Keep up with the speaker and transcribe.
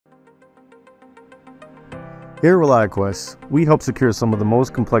Here at ReliaQuest, we help secure some of the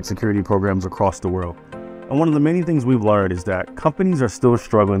most complex security programs across the world. And one of the many things we've learned is that companies are still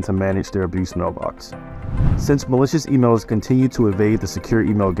struggling to manage their abuse mailbox. Since malicious emails continue to evade the secure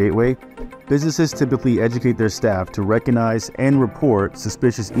email gateway, businesses typically educate their staff to recognize and report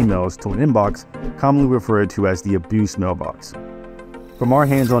suspicious emails to an inbox commonly referred to as the abuse mailbox. From our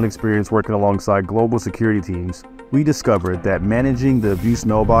hands-on experience working alongside global security teams, we discovered that managing the abuse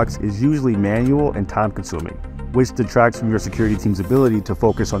mailbox is usually manual and time-consuming, which detracts from your security team's ability to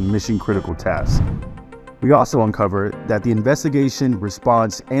focus on mission-critical tasks. We also uncovered that the investigation,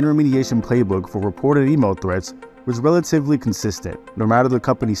 response, and remediation playbook for reported email threats was relatively consistent, no matter the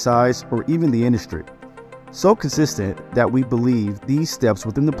company size or even the industry. So consistent that we believe these steps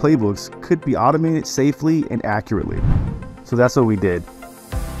within the playbooks could be automated safely and accurately. So that's what we did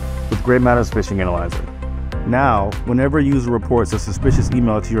with GreyMatter's Phishing Analyzer. Now, whenever a user reports a suspicious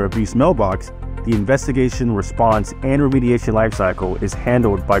email to your abuse mailbox, the investigation, response, and remediation lifecycle is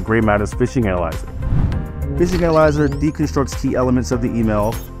handled by GreyMatter's Phishing Analyzer. Phishing Analyzer deconstructs key elements of the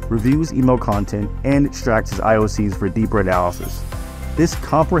email, reviews email content, and extracts its IOCs for deeper analysis. This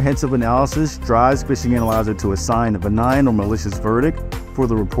comprehensive analysis drives Phishing Analyzer to assign a benign or malicious verdict for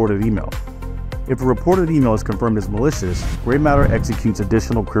the reported email. If a reported email is confirmed as malicious, GreyMatter executes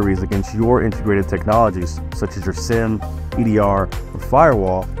additional queries against your integrated technologies, such as your SIEM, EDR, or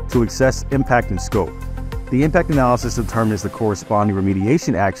firewall, to assess impact and scope. The impact analysis determines the corresponding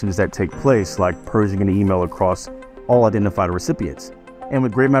remediation actions that take place, like purging an email across all identified recipients. And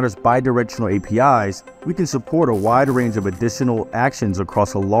with GreyMatter's bidirectional APIs, we can support a wide range of additional actions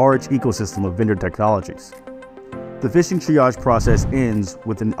across a large ecosystem of vendor technologies. The phishing triage process ends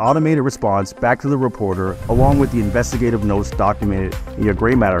with an automated response back to the reporter, along with the investigative notes documented in your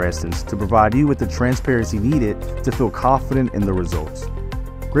GreyMatter instance to provide you with the transparency needed to feel confident in the results.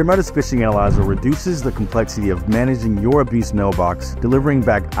 GreyMatter's Phishing Analyzer reduces the complexity of managing your abuse mailbox, delivering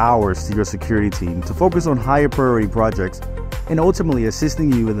back hours to your security team to focus on higher priority projects, and ultimately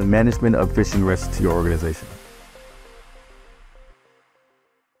assisting you in the management of phishing risks to your organization.